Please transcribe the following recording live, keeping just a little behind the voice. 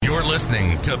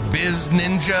listening to Biz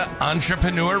Ninja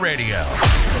Entrepreneur Radio.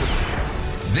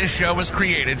 This show was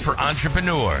created for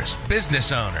entrepreneurs,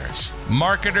 business owners,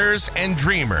 marketers, and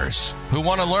dreamers who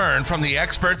want to learn from the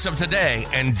experts of today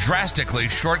and drastically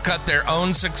shortcut their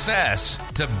own success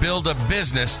to build a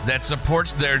business that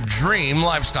supports their dream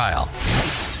lifestyle.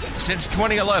 Since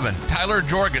 2011, Tyler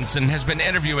Jorgensen has been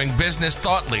interviewing business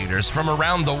thought leaders from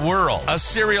around the world. A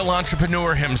serial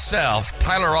entrepreneur himself,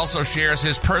 Tyler also shares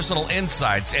his personal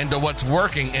insights into what's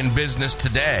working in business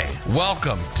today.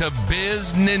 Welcome to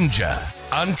Biz Ninja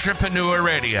Entrepreneur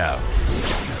Radio.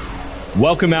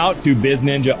 Welcome out to Biz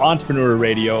Ninja Entrepreneur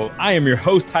Radio. I am your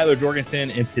host, Tyler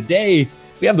Jorgensen, and today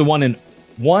we have the one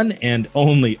and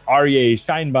only Aryeh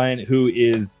Scheinbein, who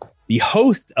is the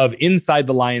host of Inside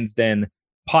the Lion's Den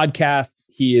podcast.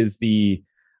 He is the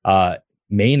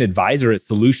main advisor at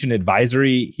Solution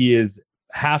Advisory. He is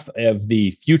half of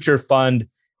the Future Fund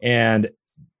and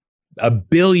a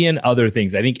billion other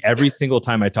things. I think every single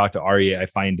time I talk to Aryeh, I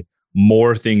find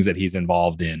more things that he's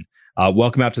involved in.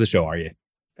 Welcome out to the show, Aryeh.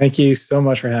 Thank you so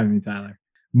much for having me, Tyler.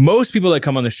 Most people that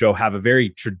come on the show have a very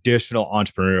traditional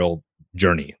entrepreneurial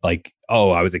journey. Like,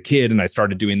 oh, I was a kid and I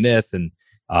started doing this, and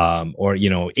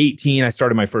 18, I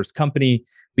started my first company.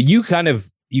 But you've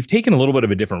taken a little bit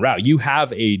of a different route. You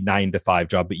have a 9-to-5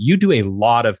 job, but you do a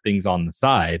lot of things on the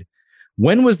side.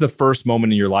 When was the first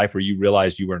moment in your life where you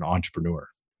realized you were an entrepreneur?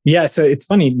 Yeah, so it's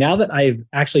funny. Now that I've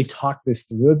actually talked this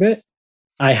through a bit,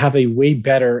 I have a way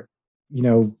better,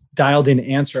 dialed in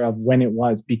answer of when it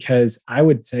was, because I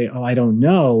would say, oh, I don't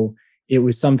know. It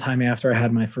was sometime after I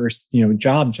had my first,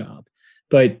 job.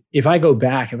 But if I go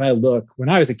back, if I look, when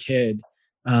I was a kid,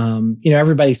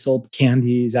 everybody sold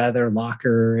candies out of their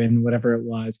locker and whatever it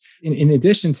was. In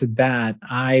addition to that,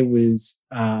 I was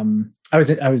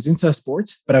into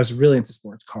sports, but I was really into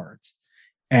sports cards.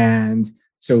 And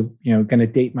so, going to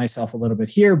date myself a little bit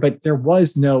here, but there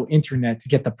was no internet to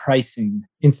get the pricing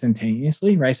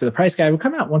instantaneously, right? So the price guide would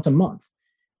come out once a month.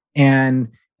 And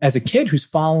as a kid who's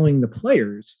following the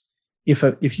players,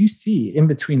 if you see in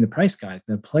between the price guides,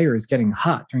 the player is getting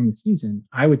hot during the season,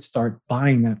 I would start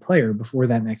buying that player before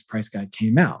that next price guide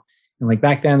came out. And like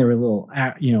back then, there were little,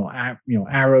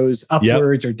 arrows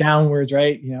upwards or downwards,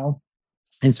 right?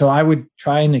 And so I would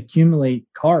try and accumulate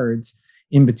cards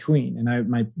in between. And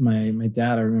my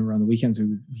dad, I remember on the weekends,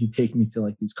 he'd take me to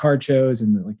like these card shows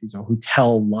and like these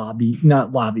hotel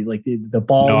not lobby, like the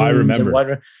ballrooms. No, I remember. And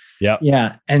whatever.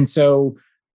 Yeah. And so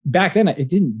back then it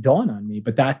didn't dawn on me,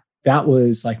 but that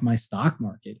was like my stock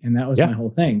market. And that was my whole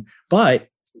thing. But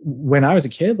when I was a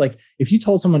kid, like if you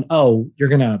told someone, oh, you're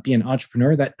going to be an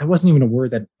entrepreneur, that wasn't even a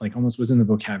word that like almost was in the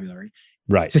vocabulary.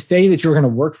 Right. To say that you're going to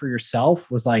work for yourself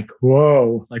was like,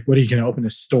 whoa, like, what are you going to open a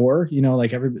store?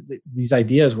 These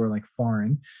ideas were like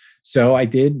foreign. So I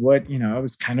did what, I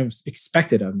was kind of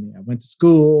expected of me. I went to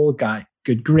school, got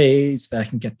good grades so that I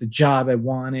can get the job I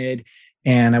wanted.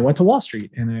 And I went to Wall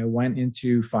Street and I went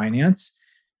into finance.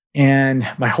 And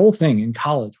my whole thing in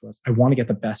college was I want to get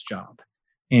the best job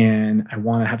and I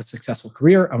want to have a successful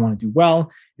career. I want to do well.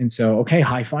 And so, okay,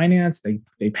 high finance,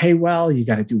 they pay well. You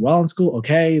got to do well in school.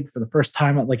 Okay. For the first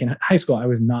time, like in high school, I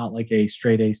was not like a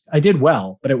straight A. I did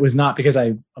well, but it was not because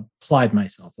I applied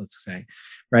myself, let's say.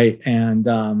 Right. And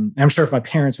I'm sure if my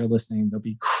parents are listening, they'll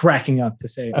be cracking up to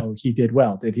say, oh, he did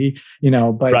well. Did he?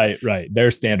 But right.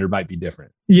 Their standard might be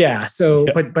different. Yeah. So,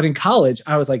 but in college,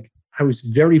 I was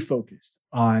very focused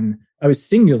I was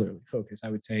singularly focused, I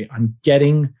would say, on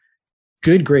getting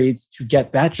good grades to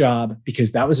get that job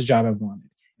because that was a job I wanted.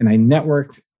 And I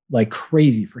networked like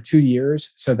crazy for 2 years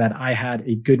so that I had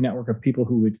a good network of people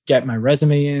who would get my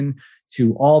resume in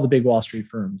to all the big Wall Street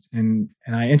firms. And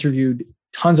I interviewed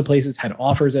tons of places, had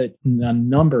offers at a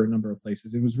number of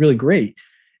places. It was really great.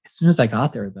 As soon as I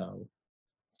got there, though,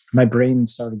 my brain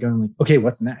started going like, okay,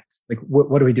 what's next? Like,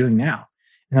 what are we doing now?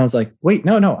 And I was like, wait,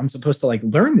 no, I'm supposed to like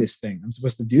learn this thing. I'm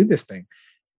supposed to do this thing.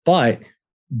 But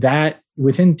that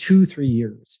within 2-3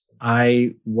 years,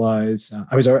 I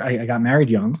got married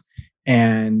young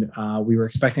and we were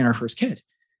expecting our first kid.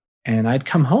 And I'd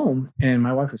come home and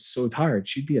my wife was so tired.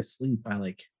 She'd be asleep by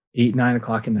like 8-9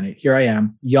 o'clock at night. Here I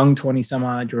am, young 20 some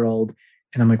odd year old.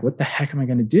 And I'm like, what the heck am I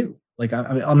going to do? Like,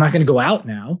 I'm not going to go out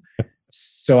now.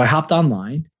 So I hopped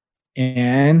online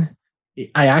and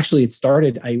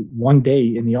one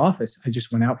day in the office, I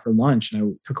just went out for lunch and I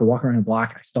took a walk around the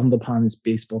block. I stumbled upon this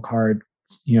baseball card,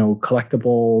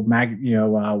 collectible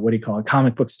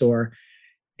comic book store.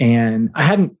 And I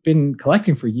hadn't been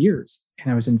collecting for years. And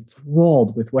I was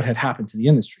enthralled with what had happened to the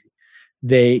industry.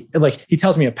 He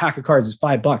tells me a pack of cards is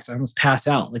 $5. I almost pass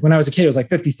out. Like when I was a kid, it was like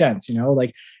 50 cents,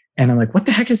 And I'm like, what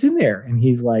the heck is in there? And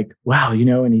he's like, wow,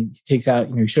 and he takes out,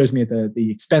 he shows me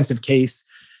the expensive case,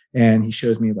 and he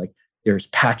shows me like, there's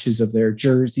patches of their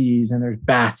jerseys and there's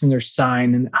bats and their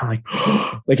sign. And I'm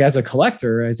like, like as a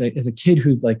collector, as a kid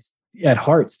who's like at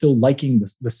heart still liking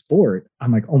the sport,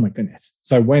 I'm like, oh my goodness.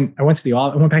 So I went back to the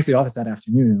office that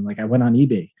afternoon, and like I went on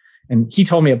eBay, and he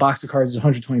told me a box of cards is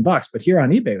 $120, but here on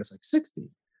eBay it was like 60.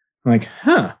 I'm like,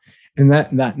 huh. And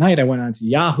that night I went on to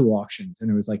Yahoo auctions,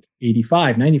 and it was like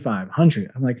 85, 95,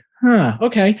 100. I'm like, huh,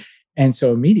 okay. And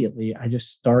so immediately I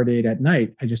just started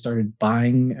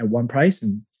buying at one price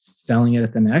and selling it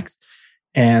at the next.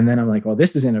 And then I'm like, well,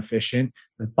 this is inefficient.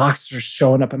 The boxes are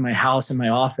showing up in my house, in my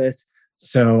office.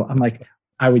 So I'm like,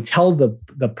 I would tell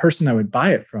the person I would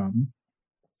buy it from,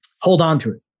 hold on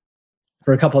to it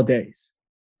for a couple of days.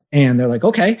 And they're like,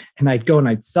 okay. And I'd go and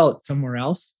I'd sell it somewhere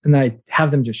else, and then I'd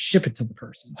have them just ship it to the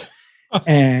person.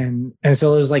 and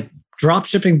so it was like drop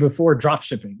shipping before drop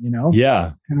shipping,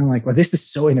 Yeah. And I'm like, well, this is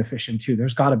so inefficient too.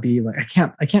 There's got to be like,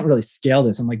 I can't really scale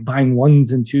this. I'm like buying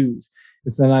ones and twos.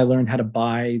 And so then I learned how to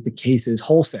buy the cases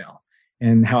wholesale,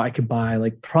 and how I could buy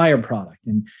like prior product.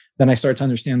 And then I started to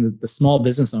understand that the small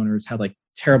business owners had like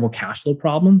terrible cash flow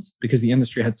problems because the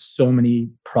industry had so many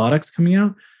products coming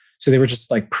out. So they were just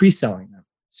like pre-selling them.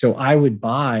 So I would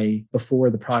buy before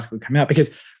the product would come out,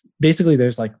 because basically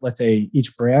there's like, let's say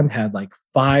each brand had like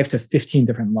 5 to 15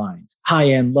 different lines, high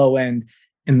end, low end,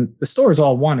 and the stores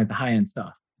all wanted the high end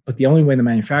stuff. But the only way the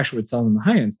manufacturer would sell them the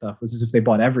high end stuff was as if they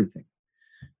bought everything.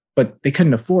 But they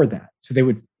couldn't afford that. So they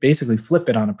would basically flip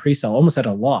it on a pre-sale almost at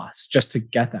a loss just to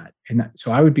get that. And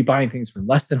so I would be buying things for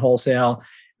less than wholesale,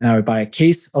 and I would buy a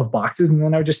case of boxes, and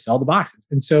then I would just sell the boxes.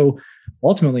 And so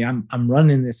ultimately I'm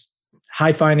running this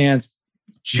high finance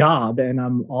job, and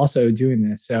I'm also doing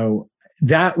this. So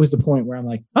that was the point where I'm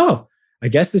like, oh, I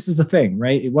guess this is the thing,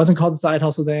 right? It wasn't called the side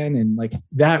hustle then. And like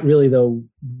that really though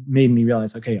made me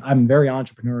realize, okay, I'm very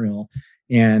entrepreneurial,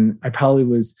 and I probably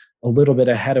was a little bit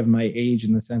ahead of my age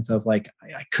in the sense of like,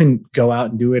 I couldn't go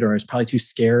out and do it, or I was probably too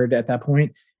scared at that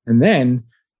point. And then,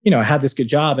 I had this good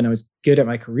job and I was good at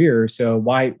my career. So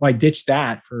why ditch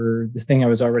that for the thing I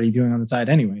was already doing on the side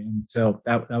anyway? And so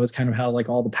that was kind of how like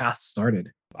all the paths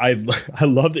started. I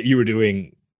love that you were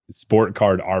doing sport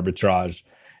card arbitrage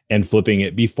and flipping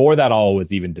it before that all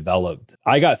was even developed.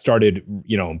 I got started,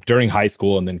 during high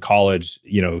school and then college,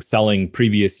 selling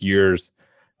previous years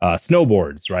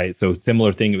snowboards, right? So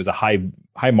similar thing. It was a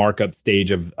high markup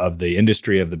stage of the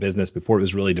industry, of the business before it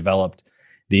was really developed.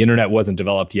 The internet wasn't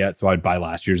developed yet, so I'd buy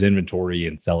last year's inventory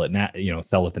and sell it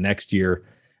the next year.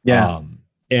 Yeah.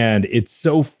 And it's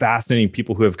so fascinating.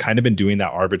 People who have kind of been doing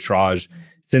that arbitrage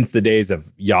since the days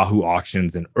of Yahoo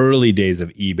auctions and early days of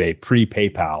eBay,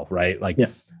 pre-PayPal, right? Like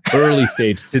early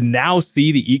stage, to now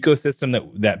see the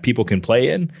ecosystem that people can play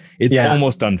in, it's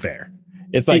almost unfair.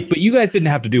 It's like, but you guys didn't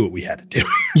have to do what we had to do.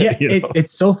 Yeah,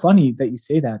 it's so funny that you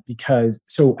say that, because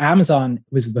so Amazon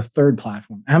was the third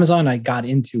platform. Amazon I got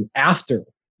into after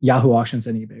Yahoo auctions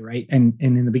and eBay, right? And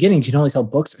in the beginning, you can only sell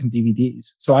books and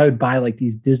DVDs. So I would buy like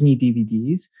these Disney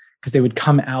DVDs because they would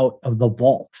come out of the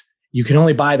vault. You can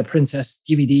only buy the Princess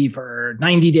DVD for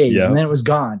 90 days and then it was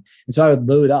gone. And so I would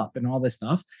load up and all this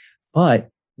stuff. But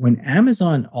when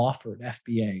Amazon offered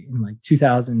FBA in like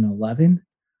 2011,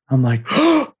 I'm like,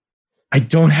 oh, I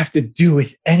don't have to do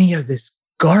with any of this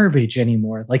garbage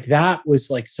anymore. Like that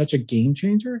was like such a game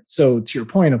changer. So to your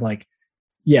point of like,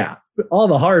 yeah, all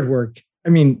the hard work, I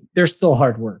mean, there's still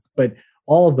hard work, but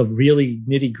all of the really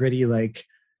nitty gritty, like,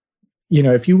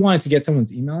 if you wanted to get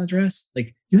someone's email address,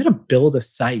 like you had to build a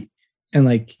site and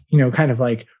like, kind of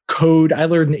like code. I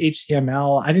learned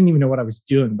HTML. I didn't even know what I was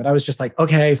doing, but I was just like,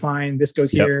 okay, fine. This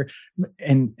goes here.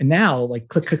 And now like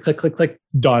click, click, click, click, click,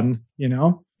 done,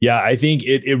 Yeah, I think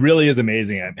it really is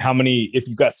amazing how many, if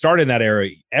you got started in that era,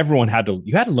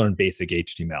 you had to learn basic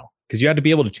HTML because you had to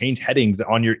be able to change headings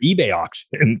on your eBay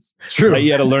auctions. True. Right?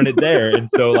 You had to learn it there. And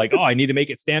so like, I need to make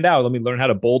it stand out. Let me learn how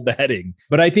to bold the heading.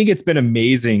 But I think it's been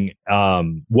amazing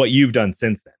what you've done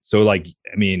since then. So like,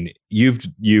 I mean,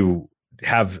 you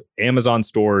have Amazon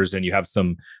stores and you have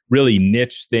some really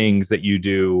niche things that you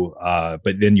do.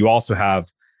 But then you also have,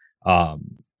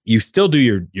 you still do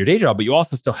your day job, but you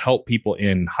also still help people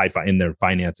in in their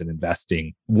finance and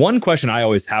investing. One question I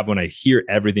always have when I hear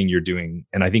everything you're doing,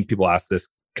 and I think people ask this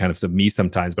kind of me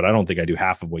sometimes, but I don't think I do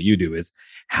half of what you do, is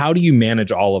how do you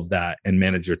manage all of that and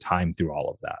manage your time through all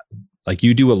of that? Like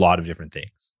you do a lot of different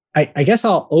things. I guess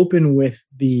I'll open with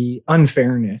the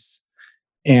unfairness.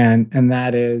 And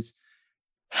that is,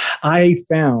 I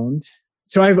found,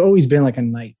 so I've always been like a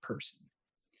night person.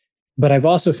 But I've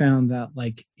also found that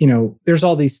like, there's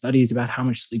all these studies about how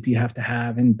much sleep you have to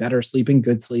have and better sleep and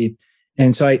good sleep.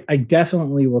 And so I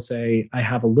definitely will say I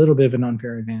have a little bit of an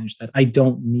unfair advantage that I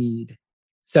don't need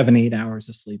 7, 8 hours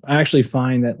of sleep. I actually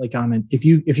find that like if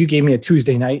you gave me a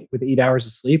Tuesday night with 8 hours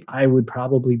of sleep, I would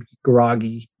probably be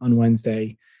groggy on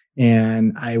Wednesday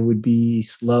and I would be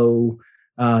slow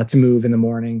to move in the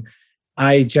morning.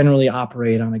 I generally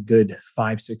operate on a good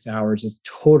 5, 6 hours is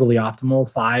totally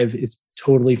optimal. 5 is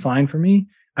totally fine for me.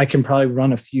 I can probably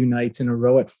run a few nights in a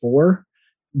row at 4,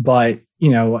 but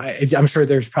I'm sure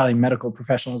there's probably medical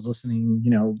professionals listening,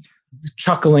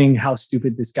 chuckling how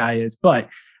stupid this guy is. But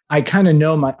I kind of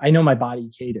know my body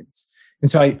cadence,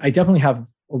 and so I definitely have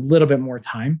a little bit more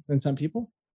time than some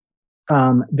people.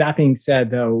 That being said,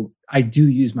 though, I do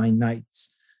use my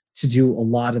nights to do a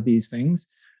lot of these things.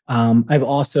 I've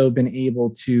also been able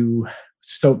to,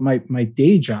 so my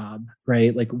day job,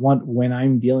 right? Like when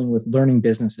I'm dealing with learning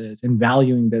businesses and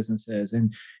valuing businesses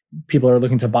and people are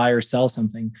looking to buy or sell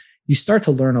something, you start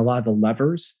to learn a lot of the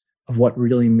levers of what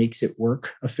really makes it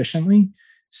work efficiently.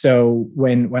 So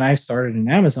when I started in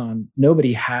Amazon,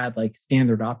 nobody had like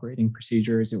standard operating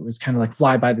procedures. It was kind of like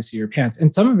fly by the seat of your pants.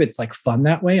 And some of it's like fun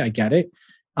that way. I get it.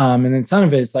 And then some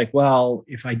of it's like, well,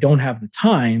 if I don't have the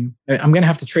time, I'm going to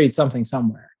have to trade something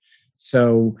somewhere.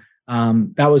 So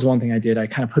that was one thing I did. I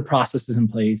kind of put processes in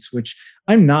place, which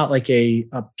I'm not like a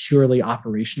purely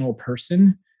operational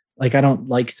person. Like I don't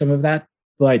like some of that,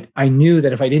 but I knew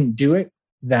that if I didn't do it,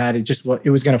 that it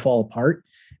was going to fall apart.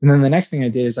 And then the next thing I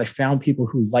did is I found people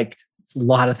who liked a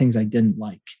lot of things I didn't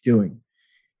like doing.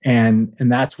 And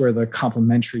that's where the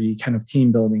complementary kind of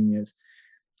team building is.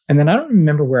 And then I don't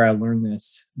remember where I learned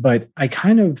this, but I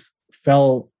kind of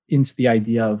fell into the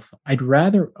idea of I'd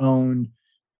rather own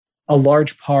a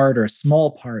large part or a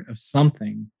small part of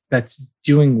something that's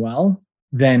doing well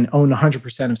than own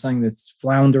 100% of something that's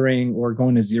floundering or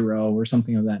going to zero or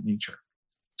something of that nature.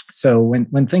 So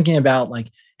when thinking about like,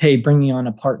 hey, bringing on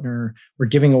a partner or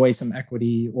giving away some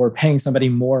equity or paying somebody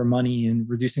more money and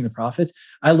reducing the profits,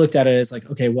 I looked at it as like,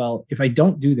 okay, well, if I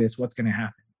don't do this, what's going to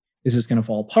happen? Is this going to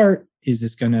fall apart? Is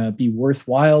this going to be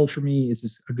worthwhile for me? Is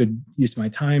this a good use of my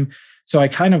time? So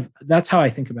that's how I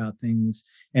think about things.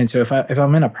 And so if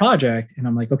I'm in a project and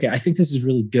I'm like, okay, I think this is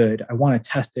really good, I want to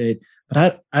test it,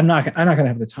 but I'm not going to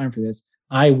have the time for this.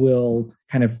 I will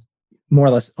kind of more or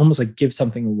less almost like give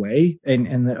something away.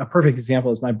 And a perfect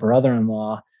example is my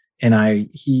brother-in-law and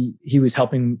he was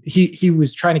helping, he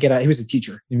was trying to get out, he was a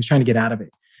teacher. He was trying to get out of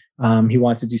it. He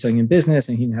wanted to do something in business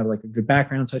and he didn't have like a good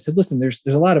background. So I said, listen, there's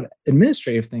a lot of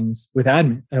administrative things with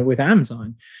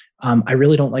Amazon. I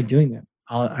really don't like doing them.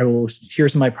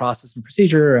 Here's my process and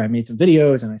procedure. I made some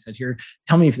videos and I said, here,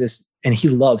 tell me if this, and he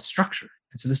loves structure.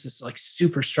 And so this is like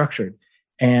super structured.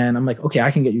 And I'm like, okay, I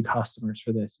can get you customers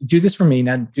for this. Do this for me,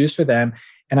 now do this for them.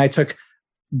 And I took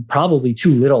probably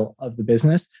too little of the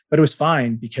business, but it was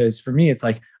fine because for me, it's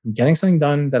like, I'm getting something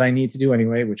done that I need to do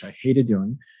anyway, which I hated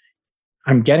doing.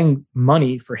 I'm getting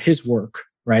money for his work,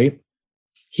 right?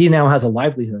 He now has a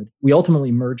livelihood. We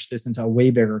ultimately merged this into a way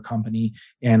bigger company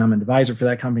and I'm an advisor for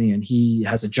that company and he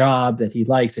has a job that he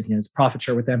likes and he has profit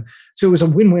share with them. So it was a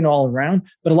win-win all around,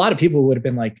 but a lot of people would have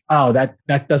been like, oh,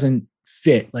 that doesn't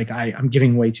fit. Like I'm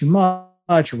giving away too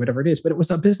much or whatever it is, but it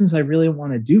was a business I really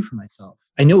want to do for myself.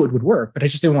 I know it would work, but I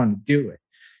just didn't want to do it.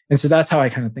 And so that's how I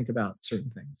kind of think about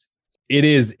certain things. It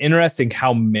is interesting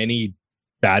how many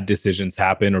bad decisions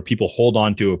happen or people hold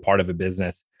on to a part of a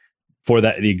business for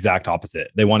the exact opposite.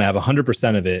 They want to have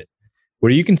 100% of it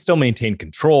where you can still maintain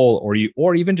control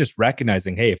or even just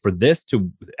recognizing, hey, for this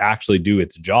to actually do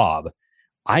its job,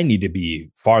 I need to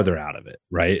be farther out of it.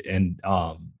 Right. And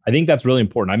I think that's really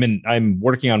important. I'm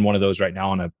working on one of those right now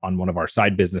on one of our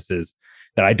side businesses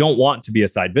that I don't want to be a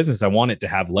side business. I want it to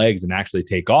have legs and actually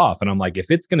take off. And I'm like, if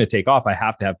it's going to take off, I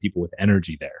have to have people with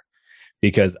energy there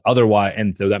because otherwise,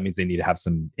 and so that means they need to have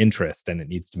some interest and it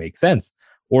needs to make sense,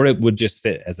 or it would just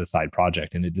sit as a side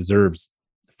project and it deserves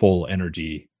full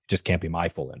energy. It just can't be my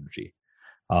full energy.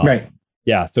 Right.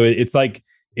 Yeah. So it's like,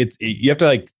 you have to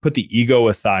like put the ego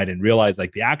aside and realize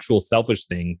like the actual selfish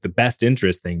thing, the best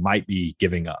interest thing might be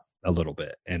giving up a little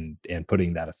bit and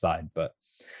putting that aside. But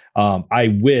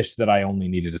I wish that I only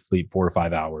needed to sleep 4 or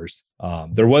 5 hours.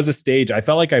 There was a stage I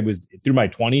felt like I was through my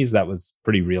 20s. That was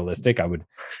pretty realistic.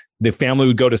 The family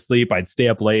would go to sleep. I'd stay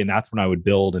up late and that's when I would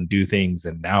build and do things.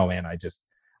 And now, man, I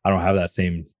don't have that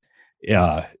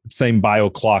same bio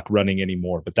clock running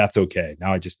anymore, but that's okay.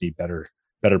 Now I just need better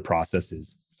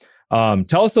processes.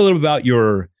 Tell us a little about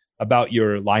your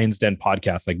Lion's Den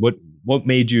podcast. Like what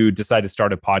made you decide to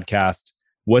start a podcast?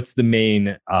 What's the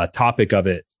main topic of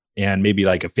it? And maybe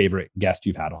like a favorite guest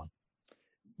you've had on.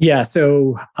 Yeah.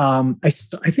 So I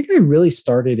think I really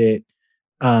started it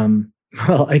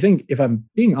Well, I think if I'm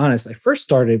being honest, I first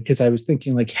started because I was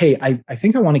thinking like, hey, I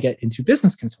think I want to get into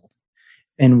business consulting.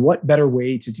 And what better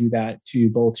way to do that to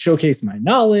both showcase my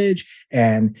knowledge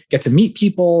and get to meet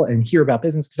people and hear about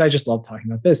business? Because I just love talking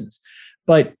about business.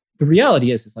 But the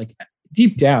reality is like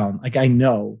deep down, like I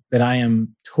know that I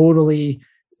am totally,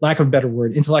 lack of a better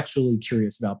word, intellectually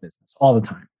curious about business all the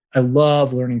time. I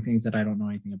love learning things that I don't know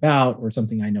anything about or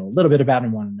something I know a little bit about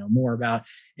and want to know more about,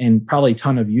 and probably a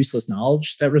ton of useless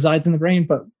knowledge that resides in the brain,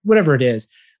 but whatever it is.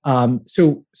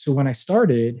 So when I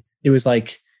started, it was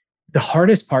like the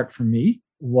hardest part for me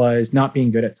was not being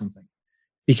good at something,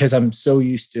 because I'm so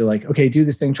used to like, okay, do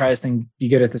this thing, try this thing, be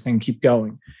good at this thing, keep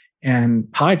going. And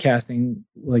podcasting,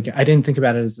 like I didn't think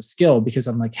about it as a skill because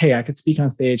I'm like, hey, I could speak on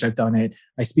stage. I've done it.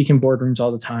 I speak in boardrooms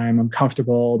all the time. I'm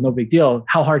comfortable. No big deal.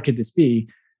 How hard could this be?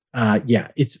 Yeah,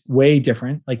 it's way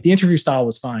different. Like the interview style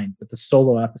was fine, but the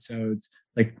solo episodes,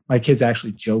 like my kids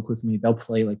actually joke with me. They'll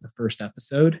play like the first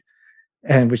episode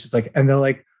and which is like, and they're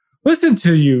like, listen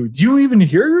to you. Do you even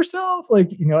hear yourself? Like,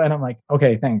 and I'm like,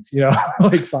 okay, thanks,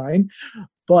 like fine.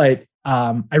 But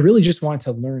I really just wanted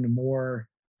to learn more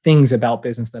things about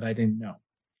business that I didn't know.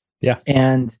 Yeah.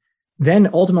 And then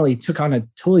ultimately took on a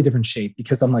totally different shape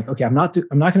because I'm like, okay, I'm not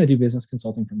going to do business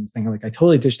consulting from this thing. Like I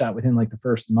totally ditched that within like the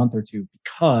first month or two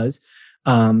because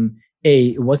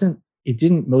it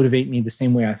didn't motivate me the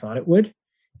same way I thought it would.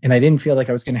 And I didn't feel like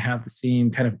I was going to have the same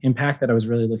kind of impact that I was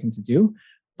really looking to do.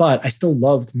 But I still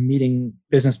loved meeting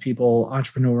business people,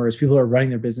 entrepreneurs, people who are running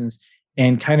their business,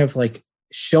 and kind of like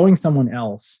showing someone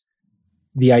else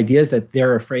the ideas that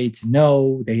they're afraid to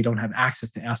know, they don't have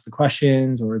access to ask the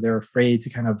questions, or they're afraid to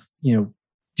kind of,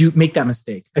 make that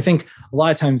mistake. I think a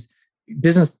lot of times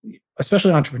business,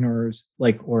 especially entrepreneurs,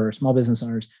 or small business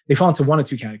owners, they fall into one of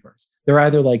two categories. They're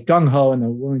either like gung-ho and they're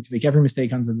willing to make every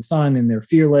mistake under the sun, and they're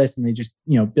fearless and they just,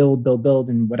 build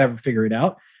and whatever, figure it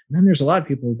out. And then there's a lot of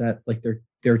people that like,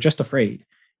 they're just afraid,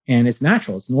 and it's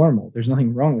natural. It's normal. There's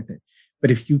nothing wrong with it.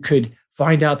 But if you could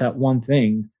find out that one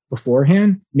thing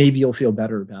beforehand, maybe you'll feel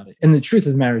better about it. And the truth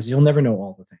of the matter is you'll never know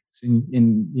all the things,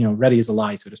 and ready is a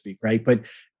lie, so to speak. Right. But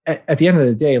at the end of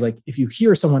the day, like if you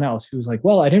hear someone else who's like,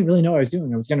 well, I didn't really know what I was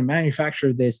doing. I was going to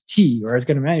manufacture this tea, or I was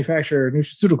going to manufacture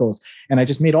nutraceuticals, and I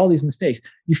just made all these mistakes.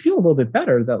 You feel a little bit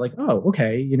better that like, oh,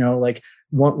 okay. Like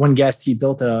one guest, he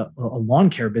built a lawn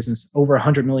care business over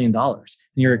 $100 million. And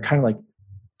you're kind of like,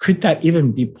 could that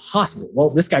even be possible? Well,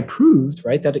 this guy proved,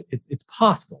 right, that it's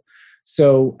possible.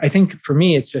 So I think for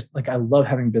me, it's just like, I love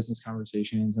having business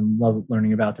conversations and love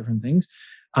learning about different things.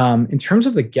 In terms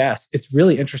of the guests, it's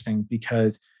really interesting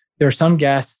because there are some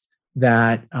guests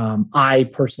that I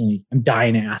personally am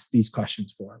dying to ask these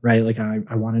questions for, right? Like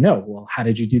I want to know, well, how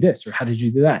did you do this? Or how did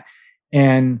you do that?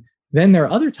 And then there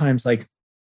are other times like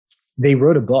they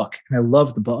wrote a book and I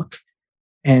love the book,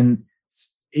 and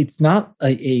it's not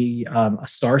a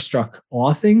starstruck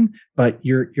awe thing, but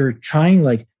you're trying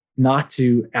like not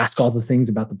to ask all the things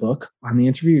about the book on the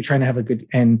interview. You're trying to have a good,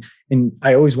 and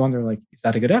I always wonder, like, is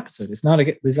that a good episode? Is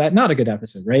that not a good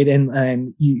episode? Right.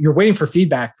 And you're waiting for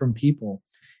feedback from people.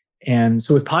 And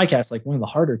so with podcasts, like one of the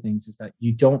harder things is that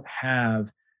you don't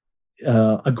have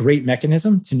a great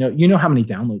mechanism to know, how many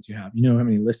downloads you have, how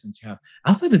many listens you have.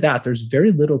 Outside of that, there's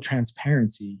very little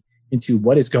transparency into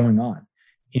what is going on.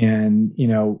 And,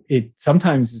 it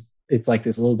sometimes it's like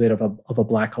this little bit of a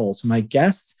black hole. So my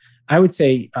guests, I would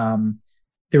say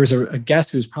there was a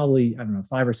guest who was probably,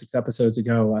 5 or 6 episodes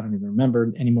ago. I don't even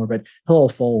remember anymore, but Hillel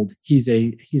Fold, he's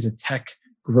a tech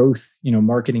growth,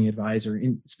 marketing advisor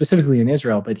specifically in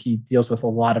Israel, but he deals with a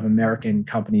lot of American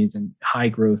companies and high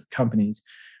growth companies.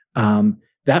 The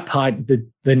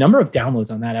number of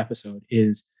downloads on that episode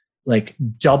is like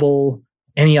double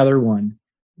any other one.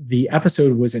 The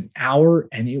episode was an hour,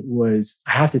 and it was,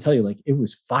 I have to tell you, like, it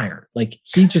was fire. Like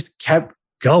he just kept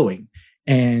going.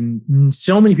 And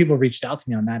so many people reached out to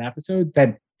me on that episode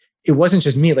that it wasn't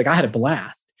just me. Like I had a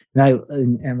blast, and I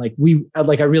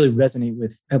really resonate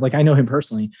with, like, I know him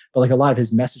personally, but like a lot of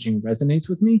his messaging resonates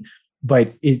with me.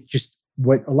 But it just,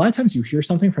 what a lot of times you hear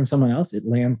something from someone else, it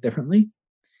lands differently.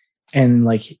 And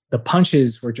like the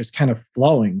punches were just kind of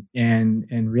flowing and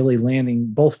really landing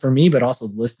both for me, but also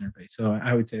the listener base. So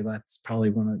I would say that's probably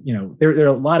one of, there are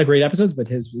a lot of great episodes, but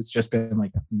his has just been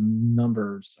like,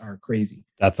 numbers are crazy.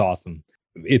 That's awesome.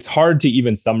 It's hard to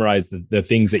even summarize the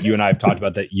things that you and I have talked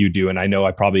about that you do. And I know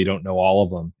I probably don't know all of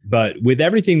them, but with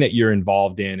everything that you're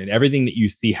involved in and everything that you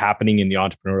see happening in the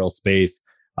entrepreneurial space,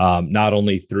 not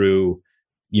only through,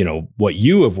 what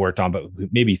you have worked on, but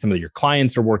maybe some of your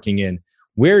clients are working in,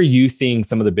 where are you seeing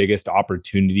some of the biggest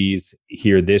opportunities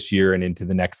here this year and into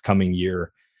the next coming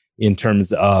year in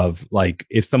terms of like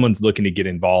if someone's looking to get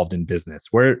involved in business,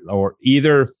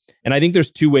 and I think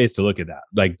there's two ways to look at that.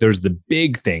 Like there's the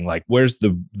big thing, like where's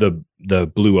the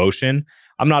blue ocean?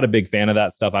 I'm not a big fan of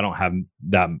that stuff. I don't have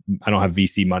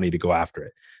VC money to go after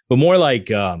it, but more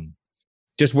like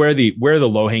just where the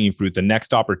low hanging fruit, the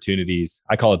next opportunities.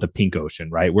 I call it the pink ocean,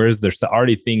 right? Whereas there's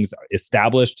already things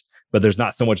established, but there's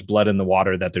not so much blood in the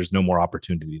water that there's no more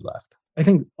opportunity left. I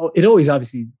think it always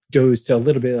obviously goes to a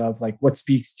little bit of like what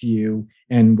speaks to you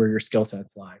and where your skill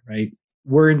sets lie, right?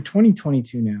 We're in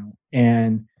 2022 now,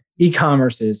 and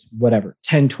e-commerce is whatever,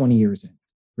 10, 20 years in,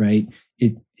 right?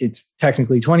 It's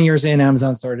technically 20 years in.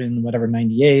 Amazon started in whatever,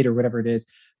 98 or whatever it is.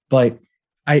 But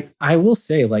I will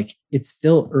say, like, it's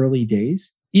still early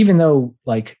days, even though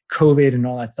like COVID and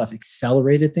all that stuff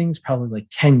accelerated things probably like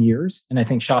 10 years. And I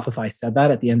think Shopify said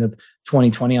that at the end of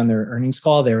 2020 on their earnings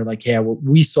call. They were like, yeah, what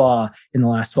we saw in the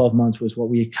last 12 months was what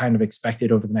we kind of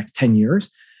expected over the next 10 years.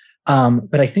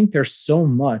 But I think there's so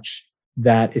much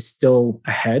that is still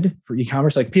ahead for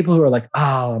e-commerce. Like people who are like,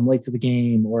 oh, I'm late to the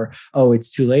game, or, oh,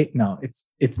 it's too late. No,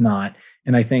 it's not.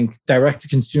 And I think direct to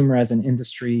consumer as an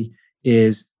industry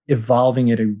is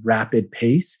evolving at a rapid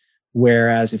pace.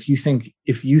 Whereas if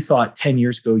you thought 10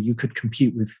 years ago you could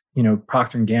compete with,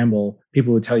 Procter & Gamble,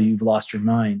 people would tell you you've lost your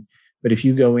mind. But if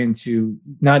you go into,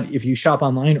 if you shop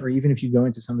online, or even if you go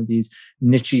into some of these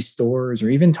niche stores or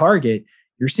even Target,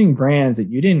 you're seeing brands that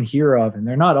you didn't hear of, and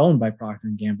they're not owned by Procter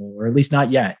 & Gamble, or at least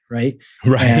not yet, right?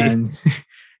 Right.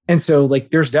 And so like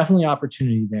there's definitely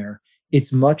opportunity there.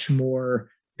 It's much more,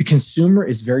 the consumer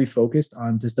is very focused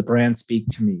on, does the brand speak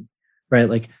to me, right?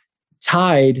 Like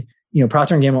Tide,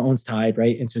 Procter & Gamble owns Tide,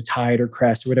 right? And so Tide or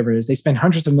Crest or whatever it is, they spend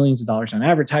hundreds of millions of dollars on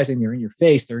advertising. They're in your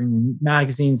face, they're in your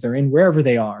magazines, they're in wherever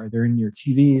they are, they're in your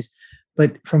TVs.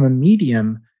 But from a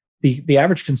medium, the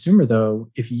average consumer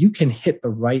though, if you can hit the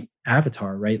right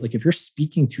avatar, right? Like if you're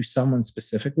speaking to someone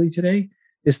specifically today,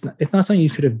 it's not something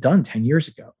you could have done 10 years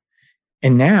ago.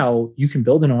 And now you can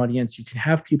build an audience. You can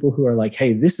have people who are like,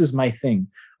 hey, this is my thing.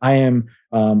 I am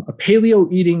a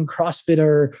paleo eating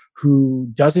CrossFitter who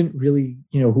doesn't really,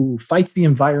 who fights the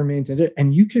environment.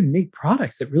 And you can make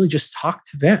products that really just talk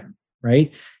to them,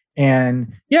 right?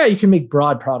 And yeah, you can make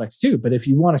broad products too. But if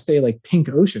you want to stay like pink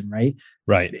ocean, right?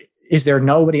 Right. Is there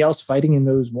nobody else fighting in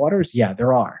those waters? Yeah,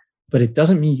 there are. But it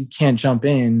doesn't mean you can't jump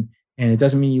in, and it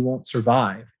doesn't mean you won't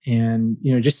survive. And,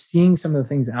 just seeing some of the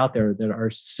things out there that are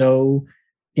so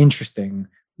interesting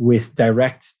with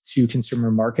direct to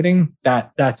consumer marketing,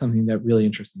 that's something that really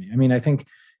interests me. I mean, I think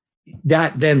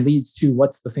that then leads to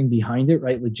what's the thing behind it,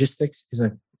 right? Logistics is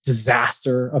a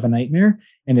disaster of a nightmare.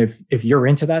 And if you're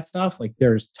into that stuff, like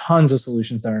there's tons of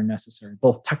solutions that are necessary,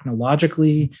 both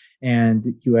technologically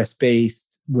and US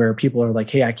based, where people are like,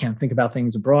 hey, I can't think about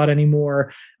things abroad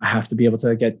anymore. I have to be able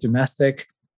to get domestic.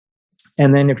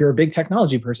 And then if you're a big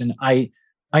technology person, I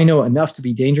know enough to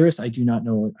be dangerous. I do not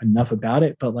know enough about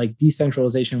it, but like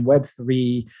decentralization,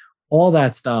 Web3, all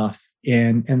that stuff,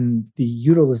 and the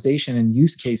utilization and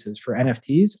use cases for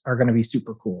NFTs are going to be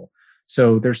super cool.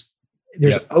 So there's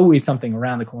always something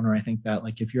around the corner. I think that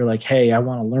like, if you're like, hey, I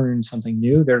want to learn something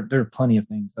new, there are plenty of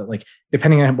things that like,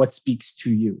 depending on what speaks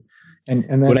to you. And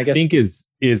then what I guess I think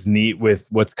is neat with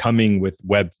what's coming with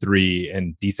Web3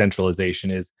 and decentralization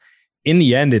is, in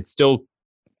the end,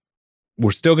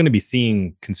 we're still going to be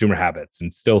seeing consumer habits,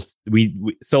 and still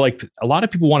so like a lot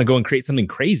of people want to go and create something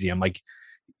crazy. I'm like,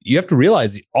 you have to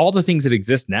realize all the things that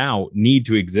exist now need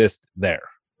to exist there,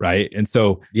 right? And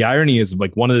so the irony is,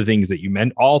 like, one of the things that you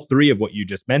meant, all three of what you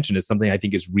just mentioned, is something I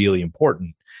think is really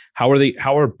important. How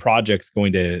are projects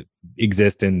going to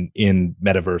exist in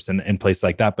metaverse and places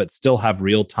like that, but still have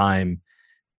real time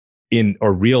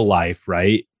or real life,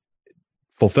 right,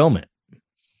 fulfillment?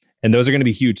 And those are going to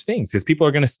be huge things, because people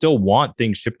are going to still want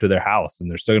things shipped to their house,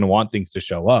 and they're still going to want things to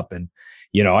show up. And,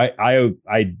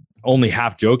 I only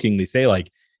half jokingly say,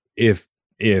 like, if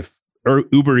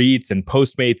Uber Eats and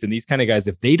Postmates and these kind of guys,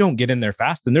 if they don't get in there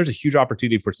fast, then there's a huge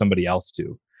opportunity for somebody else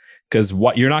to, because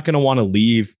you're not going to want to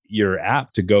leave your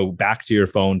app to go back to your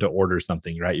phone to order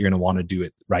something, right? You're going to want to do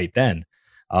it right then.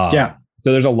 So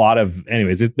there's a lot of,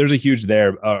 there's a huge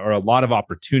there, or a lot of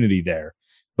opportunity there.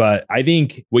 But I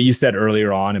think what you said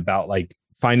earlier on about like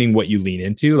finding what you lean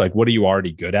into, like what are you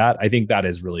already good at? I think that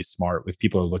is really smart if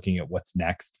people are looking at what's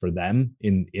next for them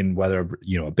in whether,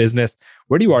 a business.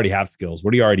 Where do you already have skills?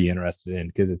 What are you already interested in?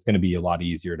 Because it's going to be a lot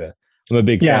easier I'm a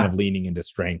big fan of leaning into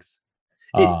strengths.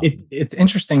 It's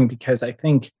interesting, because I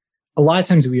think a lot of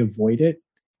times we avoid it,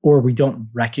 or we don't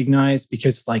recognize,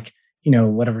 because like,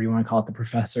 whatever you want to call it, the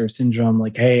professor syndrome,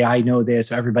 like, hey, I know this,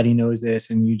 so everybody knows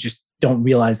this. And you just don't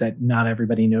realize that not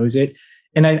everybody knows it.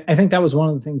 And I think that was one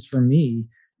of the things for me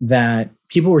that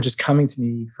people were just coming to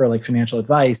me for like financial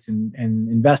advice and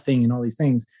investing and all these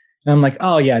things. And I'm like,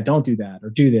 oh yeah, don't do that or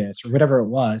do this or whatever it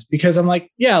was. Because I'm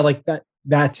like, yeah, like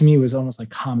that to me was almost like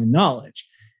common knowledge.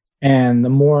 And the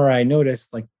more I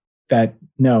noticed like that,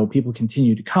 no, people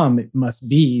continue to come, it must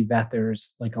be that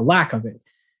there's like a lack of it.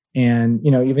 And,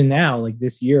 even now, like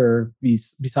this year,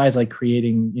 besides like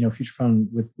creating, Future Fund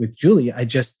with Julie, I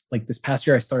just like this past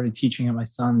year, I started teaching at my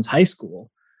son's high school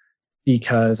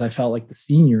because I felt like the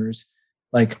seniors,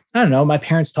 like, I don't know, my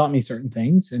parents taught me certain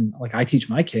things and like I teach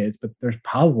my kids, but there's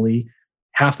probably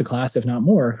half the class, if not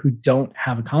more, who don't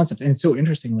have a concept. And it's so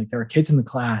interesting. Like there are kids in the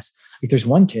class, like there's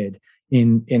one kid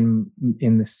in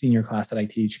the senior class that I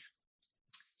teach.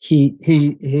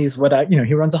 He's what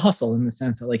he runs a hustle in the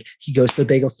sense that like he goes to the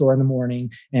bagel store in the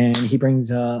morning and he brings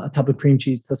a tub of cream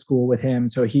cheese to school with him.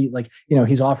 So he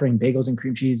he's offering bagels and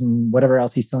cream cheese and whatever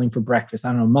else he's selling for breakfast. I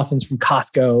don't know, muffins from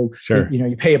Costco. Sure.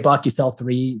 You pay $1, you sell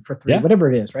 3 for 3,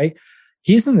 whatever it is, right?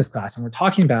 He's in this class and we're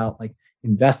talking about like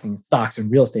investing in stocks and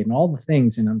real estate and all the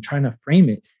things. And I'm trying to frame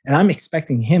it. And I'm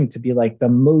expecting him to be like the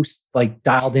most like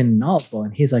dialed in and knowledgeable.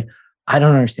 And he's like, I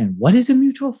don't understand. What is a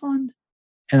mutual fund?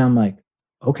 And I'm like,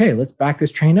 okay, let's back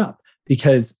this train up,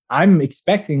 because I'm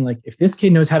expecting like, if this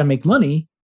kid knows how to make money,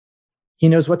 he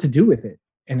knows what to do with it.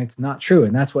 And it's not true.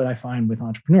 And that's what I find with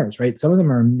entrepreneurs, right? Some of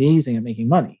them are amazing at making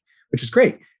money, which is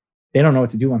great. They don't know what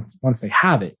to do once they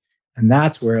have it. And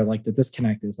that's where like the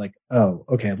disconnect is like, oh,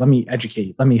 okay, let me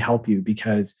educate, let me help you,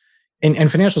 because,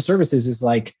 and financial services is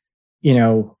like,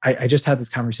 I just had this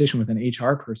conversation with an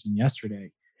HR person yesterday,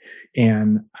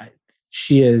 and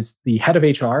she is the head of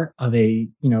HR of a,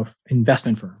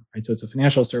 investment firm, right? So it's a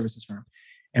financial services firm.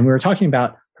 And we were talking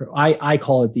about her, I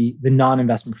call it the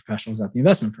non-investment professionals at the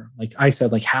investment firm. Like I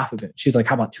said, like half of it. She's like,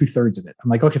 how about 2/3 of it? I'm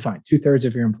like, okay, fine. 2/3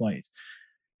 of your employees.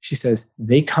 She says,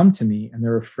 they come to me and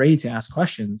they're afraid to ask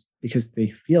questions because they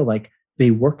feel like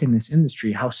they work in this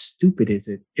industry. How stupid is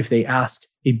it if they ask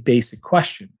a basic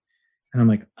question? And I'm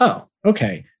like, oh,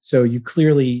 okay. So you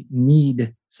clearly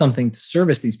need something to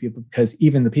service these people, because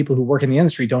even the people who work in the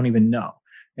industry don't even know.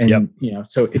 And,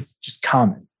 so it's just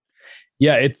common.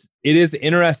 Yeah, it is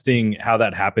interesting how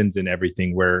that happens in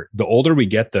everything, where the older we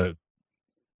get,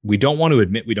 we don't want to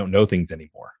admit we don't know things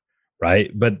anymore,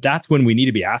 right? But that's when we need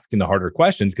to be asking the harder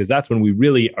questions, because that's when we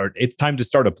really are, it's time to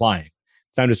start applying.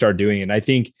 It's time to start doing it. And I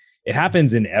think it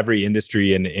happens in every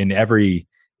industry and in every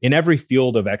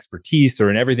field of expertise, or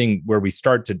in everything where we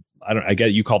start to, I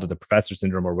get you called it the professor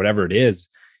syndrome or whatever it is,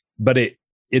 but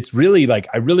it's really like,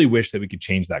 I really wish that we could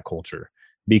change that culture,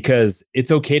 because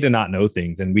it's okay to not know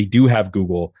things. And we do have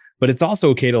Google, but it's also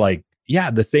okay to like,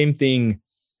 the same thing.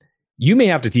 You may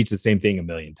have to teach the same thing a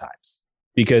million times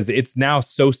because it's now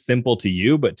so simple to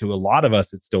you, but to a lot of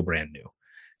us, it's still brand new.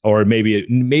 Or maybe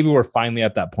we're finally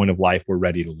at that point of life, we're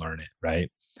ready to learn it,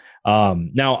 right?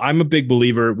 Now, I'm a big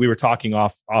believer. We were talking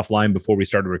offline before we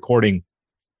started recording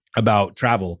about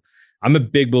travel. I'm a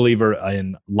big believer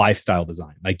in lifestyle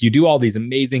design. Like, you do all these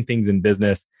amazing things in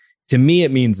business. To me,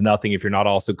 it means nothing if you're not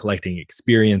also collecting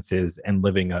experiences and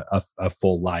living a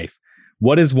full life.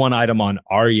 What is one item on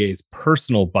Aryeh's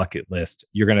personal bucket list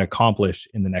you're going to accomplish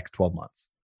in the next 12 months?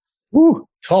 Ooh,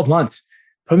 12 months.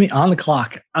 Put me on the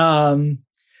clock.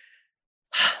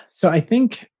 So I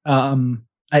think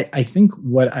I think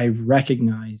what I've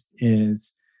recognized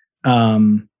is,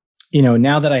 now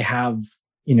that I have,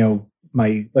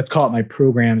 my, let's call it my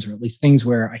programs, or at least things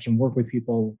where I can work with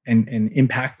people and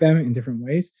impact them in different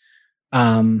ways.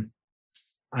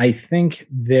 I think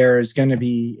there's going to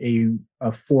be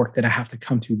a fork that I have to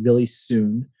come to really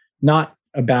soon. Not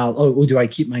about, do I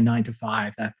keep my 9 to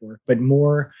 5, that fork, but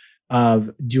more of,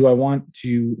 do I want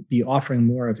to be offering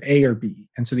more of A or B?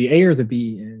 And so the A or the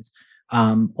B is,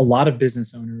 a lot of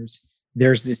business owners,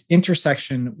 there's this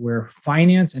intersection where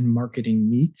finance and marketing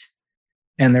meet,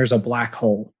 and there's a black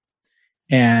hole.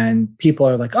 And people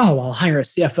are like, oh, I'll hire a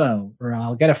CFO, or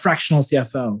I'll get a fractional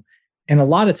CFO. And a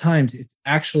lot of times it's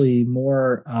actually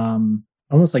more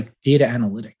almost like data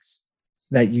analytics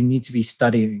that you need to be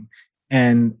studying.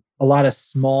 And a lot of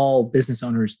small business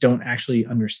owners don't actually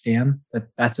understand that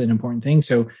that's an important thing.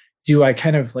 So do I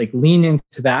kind of like lean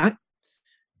into that,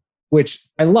 which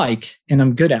I like and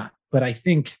I'm good at, but I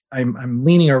think I'm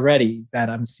leaning already that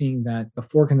I'm seeing that the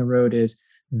fork in the road is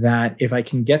that if I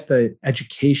can get the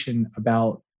education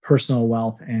about personal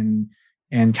wealth and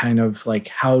kind of like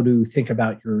how to think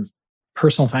about your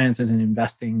personal finances and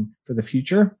investing for the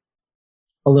future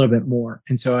a little bit more.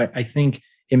 And so I think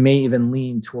it may even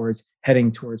lean towards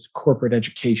heading towards corporate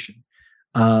education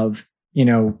of,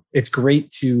 it's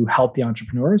great to help the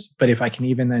entrepreneurs, but if I can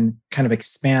even then kind of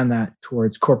expand that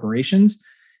towards corporations,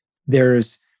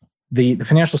 there's the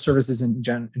financial services in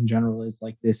general is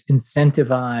like this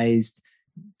incentivized,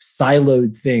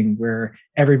 siloed thing where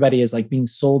everybody is like being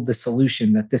sold the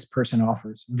solution that this person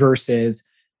offers versus,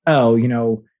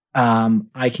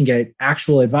 I can get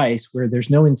actual advice where there's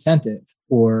no incentive,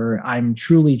 or I'm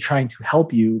truly trying to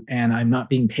help you and I'm not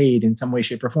being paid in some way,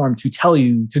 shape, or form to tell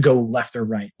you to go left or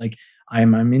right. Like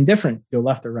I'm indifferent, go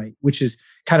left or right, which is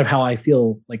kind of how I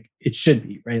feel like it should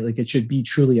be, right? Like it should be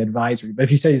truly advisory. But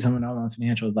if you say to someone, I'm a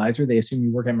financial advisor, they assume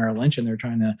you work at Merrill Lynch and they're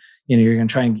trying to, you're going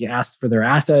to try and get asked for their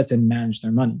assets and manage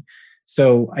their money.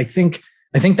 So I think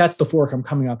that's the fork I'm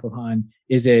coming up upon.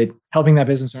 Is it helping that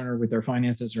business owner with their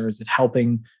finances, or is it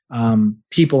helping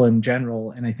people in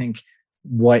general? And I think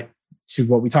what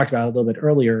we talked about a little bit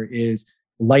earlier is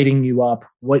lighting you up.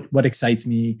 What excites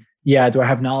me? Yeah. Do I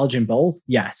have knowledge in both?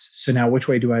 Yes. So now which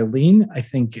way do I lean? I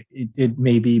think it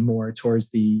may be more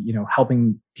towards the,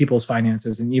 helping people's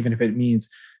finances. And even if it means,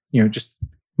 just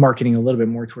marketing a little bit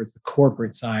more towards the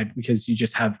corporate side, because you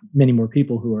just have many more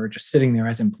people who are just sitting there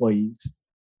as employees.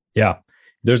 Yeah.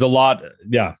 There's a lot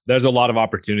of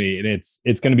opportunity, and it's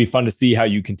going to be fun to see how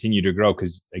you continue to grow.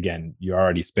 Cause again, you're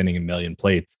already spinning a million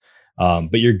plates,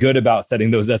 but you're good about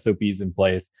setting those SOPs in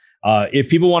place. If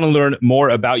people want to learn more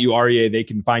about you, Aryeh, they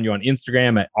can find you on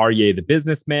Instagram at Aryeh the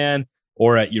Businessman,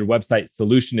 or at your website,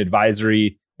 Solution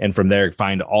Advisory. And from there,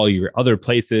 find all your other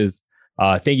places.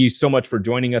 Thank you so much for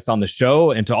joining us on the show.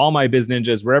 And to all my Biz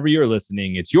Ninjas, wherever you're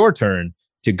listening, it's your turn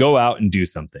to go out and do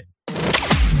something.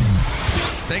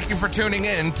 Thank you for tuning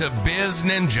in to Biz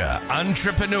Ninja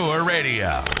Entrepreneur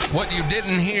Radio. What you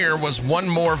didn't hear was one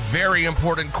more very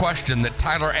important question that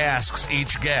Tyler asks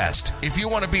each guest. If you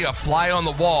want to be a fly on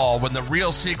the wall when the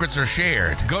real secrets are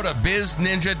shared, go to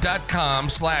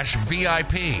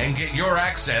bizninja.com/VIP and get your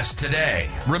access today.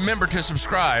 Remember to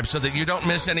subscribe so that you don't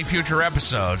miss any future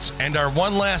episodes. And our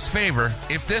one last favor,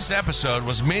 if this episode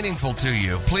was meaningful to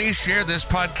you, please share this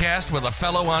podcast with a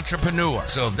fellow entrepreneur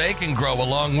so they can grow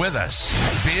along with us.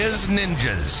 Biz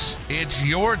Ninjas, it's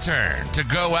your turn to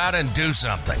go out and do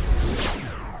something.